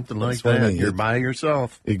or something like that, you're by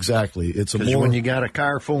yourself. Exactly. It's because when you got a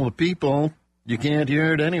car full of people, you can't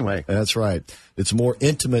hear it anyway. That's right. It's a more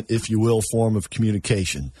intimate, if you will, form of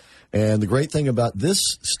communication. And the great thing about this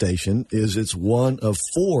station is it's one of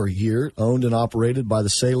 4 here owned and operated by the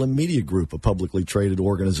Salem Media Group, a publicly traded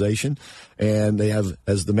organization. And they have,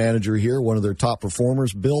 as the manager here, one of their top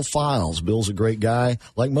performers, Bill Files. Bill's a great guy.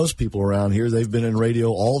 Like most people around here, they've been in radio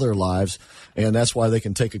all their lives, and that's why they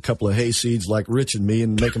can take a couple of hayseeds like Rich and me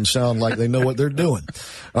and make them sound like they know what they're doing.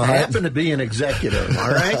 I happen to be an executive, all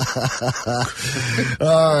right?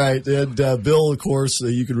 All right. And Bill, of course,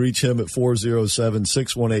 you can reach him at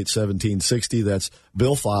 407-618-1760. That's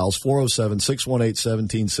Bill Files,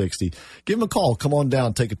 407-618-1760. Give him a call. Come on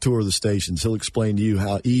down, take a tour of the stations. He'll explain to you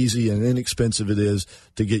how easy and inexpensive it is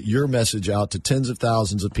to get your message out to tens of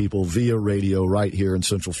thousands of people via radio right here in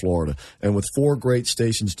Central Florida. And with 4 great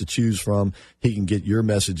stations to choose from, he can get your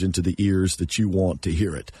message into the ears that you want to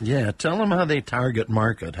hear it. Yeah, tell them how they target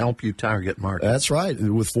market, help you target market. That's right.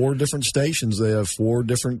 With 4 different stations, they have 4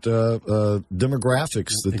 different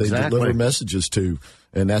demographics that they deliver messages to,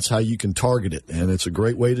 and that's how you can target it. And it's a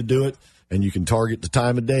great way to do it. And you can target the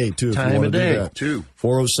time of day, too, if you want to do that. Too.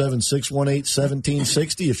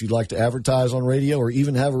 407-618-1760 if you'd like to advertise on radio or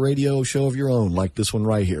even have a radio show of your own, like this one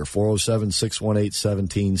right here,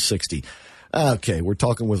 407-618-1760. Okay, we're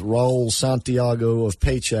talking with Raul Santiago of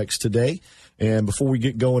Paychex today. And before we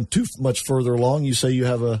get going too much further along, you say you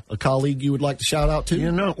have a colleague you would like to shout out to?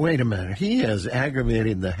 You know, wait a minute. He has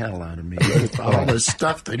aggravated the hell out of me with all the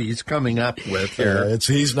stuff that he's coming up with here.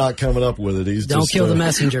 He's not coming up with it. Don't kill the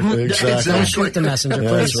messenger. Exactly. Don't shoot the messenger,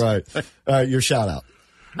 please. That's right. Your shout out.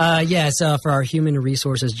 Yes, for our human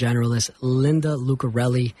resources generalist, Linda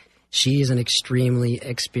Lucarelli. She is an extremely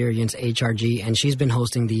experienced HRG, and she's been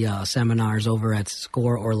hosting the seminars over at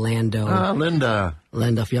SCORE Orlando. Linda,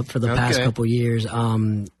 yep, for the past couple years.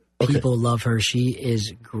 People love her. She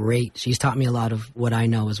is great. She's taught me a lot of what I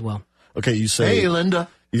know as well. Okay, you say... Hey, Linda.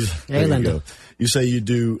 Hey, Linda. You say you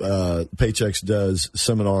do... Paychex does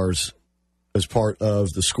seminars as part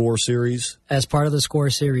of the SCORE series? As part of the SCORE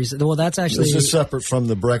series. Well, that's actually... This is separate from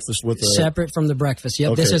the breakfast with the... Separate from the breakfast,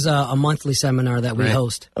 yep. Okay. This is a monthly seminar that we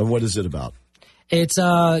host. And what is it about? It's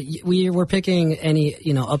we're picking any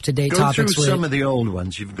up-to-date topics. Go through some of the old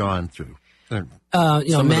ones you've gone through. Some of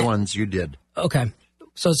the ones you did. Okay.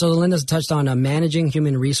 So Linda's touched on managing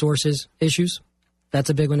human resources issues. That's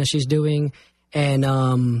a big one that she's doing. And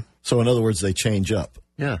so in other words, they change up.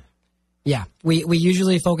 Yeah. Yeah, we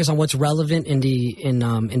usually focus on what's relevant in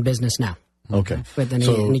business now. Okay, with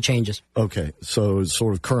any changes. Okay, so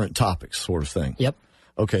sort of current topics, sort of thing. Yep.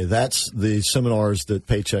 Okay, that's the seminars that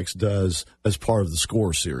Paychex does as part of the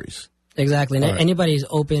SCORE series. Exactly. And anybody's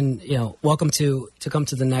open, welcome to come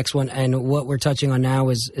to the next one. And what we're touching on now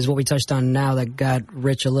is what we touched on now that got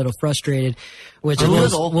Rich a little frustrated. We'll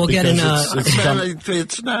get in.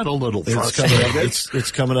 It's not a little frustrating.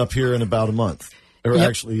 It's coming up here in about a month. Or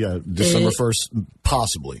actually, December 1st,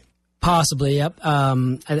 possibly. Possibly, yep.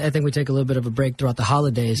 I think we take a little bit of a break throughout the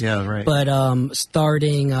holidays. Yeah, right. But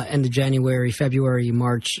starting end of January, February,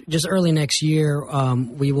 March, just early next year,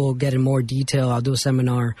 we will get in more detail. I'll do a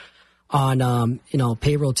seminar on,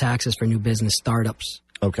 payroll taxes for new business startups.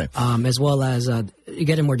 Okay. As well as you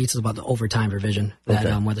get in more details about the overtime revision,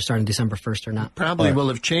 that, whether starting December 1st or not. Probably will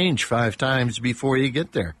have changed 5 times before you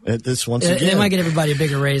get there. They might get everybody a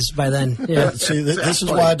bigger raise by then. Yeah. See, this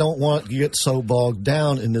is why I don't want you to get so bogged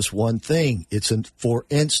down in this one thing. For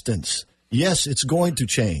instance, yes, it's going to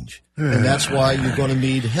change. And that's why you're going to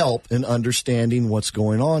need help in understanding what's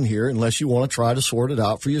going on here, unless you want to try to sort it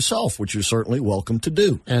out for yourself, which you're certainly welcome to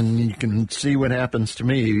do. And you can see what happens to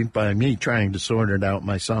me by me trying to sort it out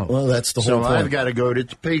myself. Well, that's the whole point. So I've got to go to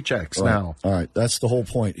Paychex now. All right, that's the whole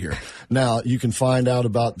point here. Now, you can find out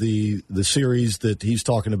about the series that he's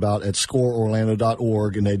talking about at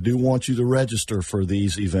scoreorlando.org, and they do want you to register for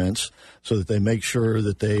these events so that they make sure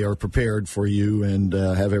that they are prepared for you and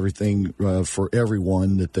have everything for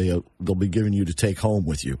everyone that they'll be giving you to take home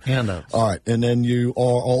with you. Handouts. All right. And then you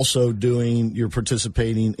are also you're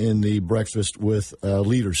participating in the Breakfast with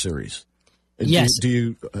Leader series. Yes.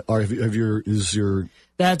 That's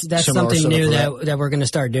something new that we're going to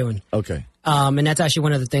start doing. Okay. And that's actually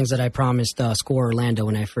one of the things that I promised SCORE Orlando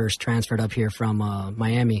when I first transferred up here from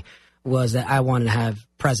Miami, was that I want to have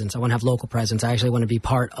presence. I want to have local presence. I actually want to be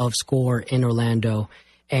part of SCORE in Orlando.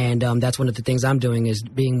 And that's one of the things I'm doing, is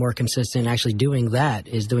being more consistent. Actually doing that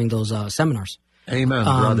is doing those seminars. Amen,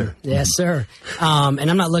 brother. Yes, sir. And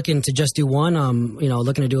I'm not looking to just do one. I'm,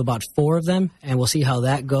 looking to do about 4 of them, and we'll see how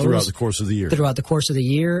that goes. Throughout the course of the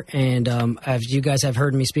year. And as you guys have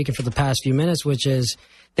heard me speaking for the past few minutes, which is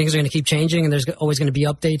things are going to keep changing, and there's always going to be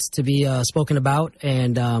updates to be spoken about.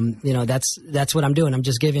 And, that's what I'm doing. I'm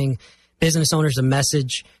just giving business owners a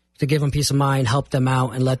message to give them peace of mind, help them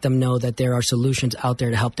out, and let them know that there are solutions out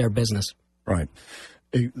there to help their business. Right.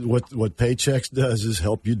 What Paychex does is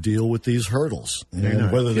help you deal with these hurdles.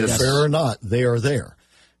 And whether they're fair or not, they are there.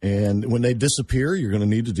 And when they disappear, you're going to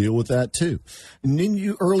need to deal with that too. And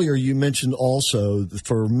then earlier you mentioned also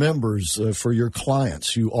for members, for your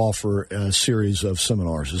clients, you offer a series of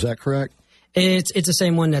seminars. Is that correct? It's the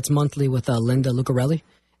same one that's monthly with Linda Lucarelli.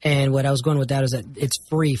 And what I was going with that is that it's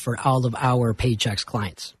free for all of our Paychex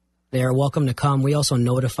clients. They are welcome to come. We also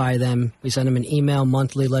notify them. We send them an email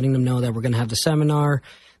monthly letting them know that we're going to have the seminar,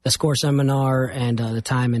 the SCORE seminar, and the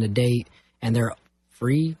time and the date. And they're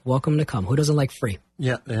free, welcome to come. Who doesn't like free?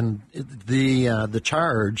 Yeah, and the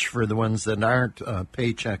charge for the ones that aren't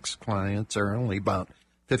Paychex clients are only about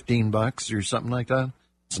 $15 or something like that.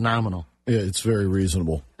 It's nominal. Yeah, it's very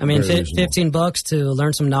reasonable. I mean, $15 $15 to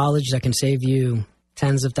learn some knowledge that can save you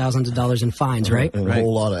tens of thousands of dollars in fines, right? And a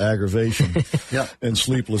whole lot of aggravation and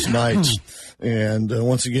sleepless nights. And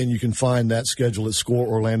once again, you can find that schedule at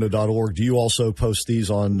scoreorlando.org. Do you also post these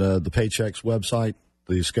on the Paychex website,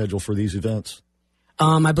 the schedule for these events?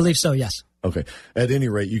 I believe so, yes. Okay. At any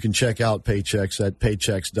rate, you can check out Paychex at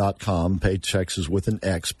paychex.com. Paychex is with an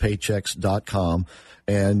X, paychex.com.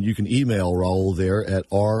 And you can email Raul there at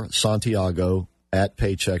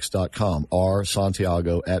rsantiago@paychex.com,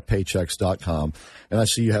 rsantiago@paychex.com. And I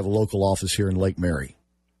see you have a local office here in Lake Mary.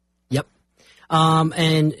 Yep.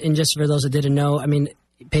 And just for those that didn't know, I mean,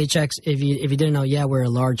 Paychex, if you didn't know, yeah, we're a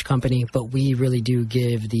large company, but we really do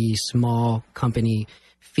give the small company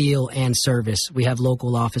feel and service. We have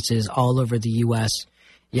local offices all over the U.S.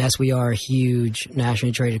 Yes, we are a huge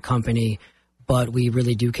nationally traded company, but we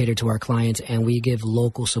really do cater to our clients, and we give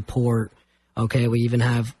local support. Okay, we even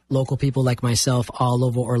have local people like myself all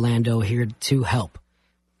over Orlando here to help.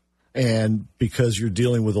 And because you're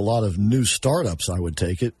dealing with a lot of new startups, I would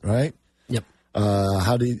take it, right? Yep.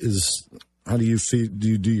 How do you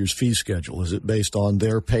do your fee schedule? Is it based on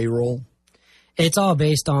their payroll? It's all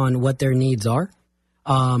based on what their needs are.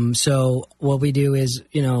 So what we do is,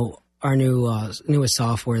 our newest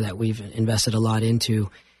software that we've invested a lot into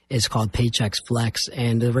is called Paychex Flex.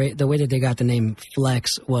 And the way that they got the name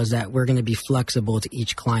Flex was that we're going to be flexible to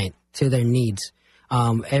each client, to their needs.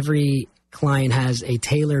 Every client has a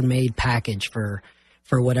tailor-made package for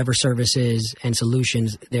whatever services and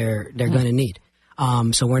solutions they're going to need.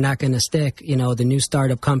 So we're not going to stick, the new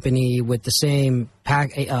startup company with the same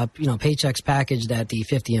Paychex package that the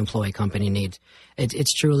 50 employee company needs.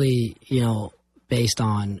 It's truly, based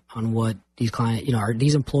on what these clients,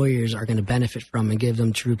 these employers are going to benefit from and give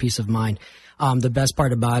them true peace of mind. The best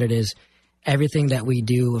part about it is everything that we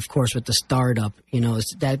do, of course, with the startup,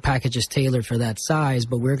 that package is tailored for that size,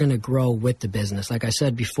 but we're going to grow with the business. Like I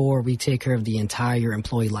said before, we take care of the entire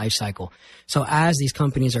employee life cycle. So as these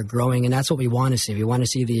companies are growing, and that's what we want to see. We want to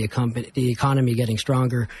see the economy getting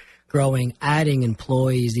stronger, growing, adding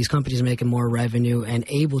employees, these companies making more revenue and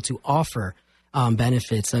able to offer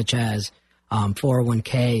benefits such as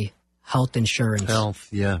 401k, health insurance. Health,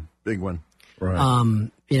 yeah, big one. Right.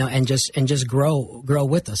 And just grow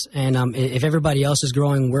with us. And if everybody else is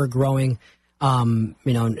growing, we're growing. And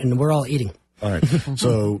we're all eating. All right.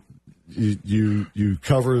 So you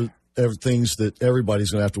cover things that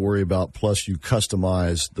everybody's going to have to worry about. Plus, you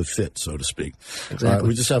customize the fit, so to speak. Exactly. All right,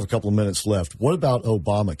 we just have a couple of minutes left. What about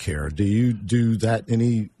Obamacare? Do you do that?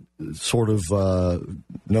 Any sort of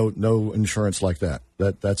no insurance like that?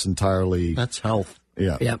 That's entirely health.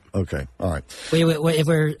 Yeah. Yep. Okay. All right.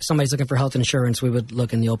 If somebody's looking for health insurance, we would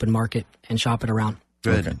look in the open market and shop it around.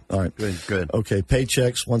 Good. Okay. All right. Good. Okay.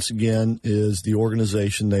 Paychex, once again, is the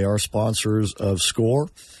organization. They are sponsors of SCORE.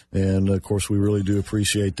 And, of course, we really do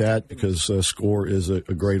appreciate that because SCORE is a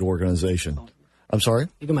great organization. I'm sorry?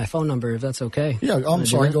 You get my phone number if that's okay. Yeah, I'm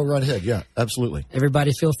sorry. Go right ahead. Yeah, absolutely.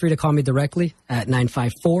 Everybody feel free to call me directly at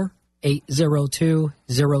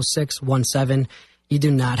 954-802-0617. You do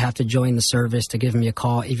not have to join the service to give me a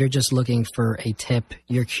call. If you're just looking for a tip,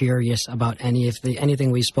 you're curious about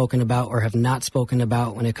anything we've spoken about or have not spoken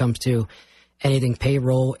about when it comes to anything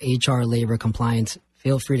payroll, HR, labor, compliance,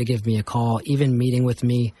 feel free to give me a call. Even meeting with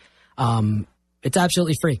me, it's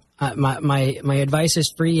absolutely free. My advice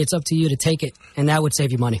is free. It's up to you to take it, and that would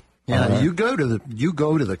save you money. Yeah, you go to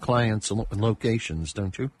the clients' locations,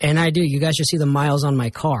 don't you? And I do. You guys should see the miles on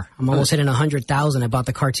my car. I'm almost hitting 100,000. I bought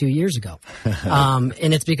the car 2 years ago,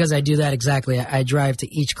 and it's because I do that exactly. I drive to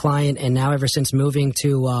each client, and now ever since moving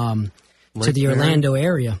to the Orlando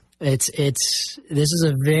area, this is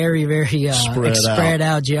a very very spread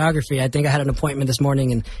out geography. I think I had an appointment this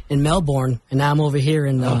morning in Melbourne, and now I'm over here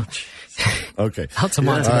in. Okay.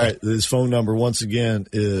 Altamont. All right. His phone number, once again,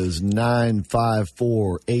 is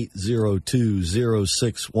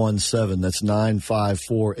 954-802-0617. That's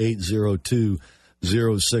 954-802-0617.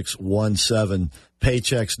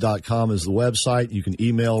 Paychecks.com is the website. You can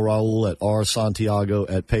email Raul at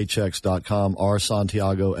rsantiago@paychecks.com,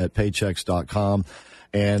 rsantiago@paychecks.com.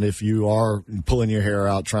 And if you are pulling your hair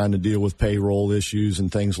out trying to deal with payroll issues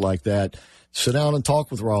and things like that, sit down and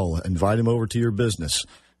talk with Raul. Invite him over to your business.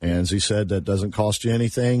 And as he said, that doesn't cost you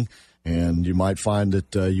anything, and you might find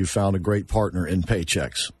that you found a great partner in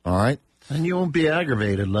Paychecks. All right? And you won't be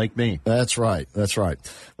aggravated like me. That's right. That's right.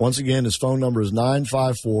 Once again, his phone number is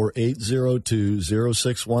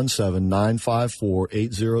 954-802-0617,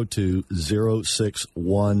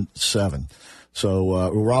 954-802-0617. So,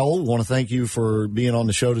 Raul, I want to thank you for being on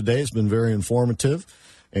the show today. It's been very informative.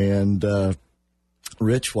 And,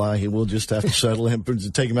 Rich, we'll just have to settle him,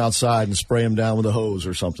 take him outside and spray him down with a hose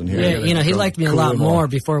or something here. Yeah, he liked me a lot more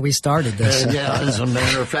before we started this. Yeah, as a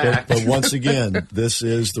matter of fact. But once again, this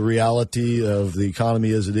is the reality of the economy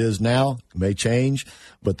as it is now. It may change,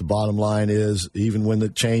 but the bottom line is, even when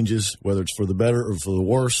it changes, whether it's for the better or for the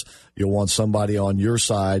worse, you'll want somebody on your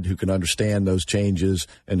side who can understand those changes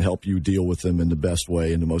and help you deal with them in the best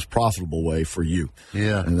way, in the most profitable way for you.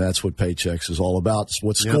 Yeah. And that's what Paychecks is all about. It's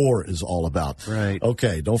what SCORE is all about. Right.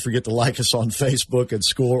 Okay, don't forget to like us on Facebook at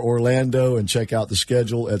SCORE Orlando and check out the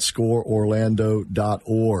schedule at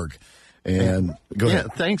scoreorlando.org. And go ahead.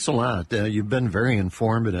 Yeah, thanks a lot. You've been very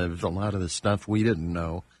informative. A lot of the stuff we didn't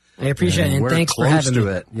know. I appreciate it, and thanks for having me.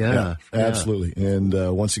 It. Yeah, absolutely. And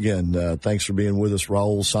once again, thanks for being with us,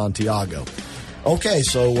 Raul Santiago. Okay,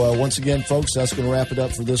 so once again, folks, that's going to wrap it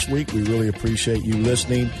up for this week. We really appreciate you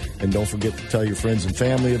listening, and don't forget to tell your friends and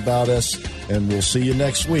family about us, and we'll see you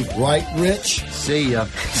next week. Right, Rich? See ya.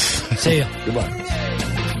 See ya. Goodbye.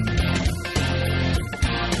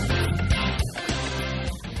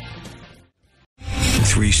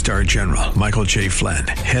 Three-star General Michael J. Flynn,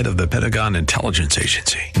 head of the Pentagon Intelligence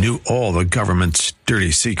Agency, knew all the government's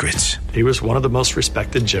dirty secrets. He was one of the most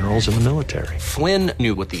respected generals in the military. Flynn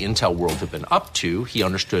knew what the intel world had been up to. He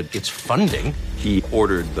understood its funding. He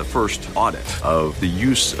ordered the first audit of the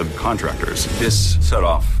use of contractors. This set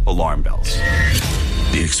off alarm bells.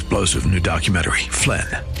 The explosive new documentary, Flynn,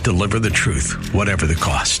 Deliver the Truth, Whatever the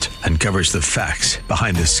Cost, uncovers the facts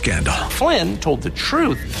behind this scandal. Flynn told the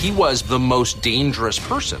truth. He was the most dangerous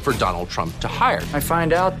person for Donald Trump to hire. I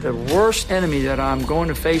find out the worst enemy that I'm going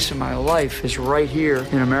to face in my life is right here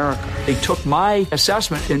in America. They took my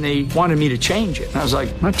assessment and they wanted me to change it. And I was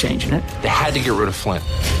like, I'm not changing it. They had to get rid of Flynn.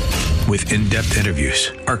 With in-depth interviews,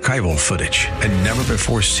 archival footage, and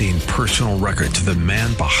never-before-seen personal records of the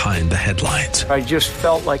man behind the headlines. I just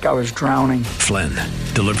felt like I was drowning. Flynn,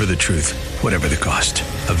 Deliver the Truth, Whatever the Cost.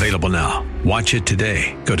 Available now. Watch it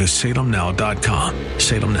today. Go to salemnow.com.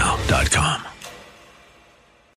 salemnow.com.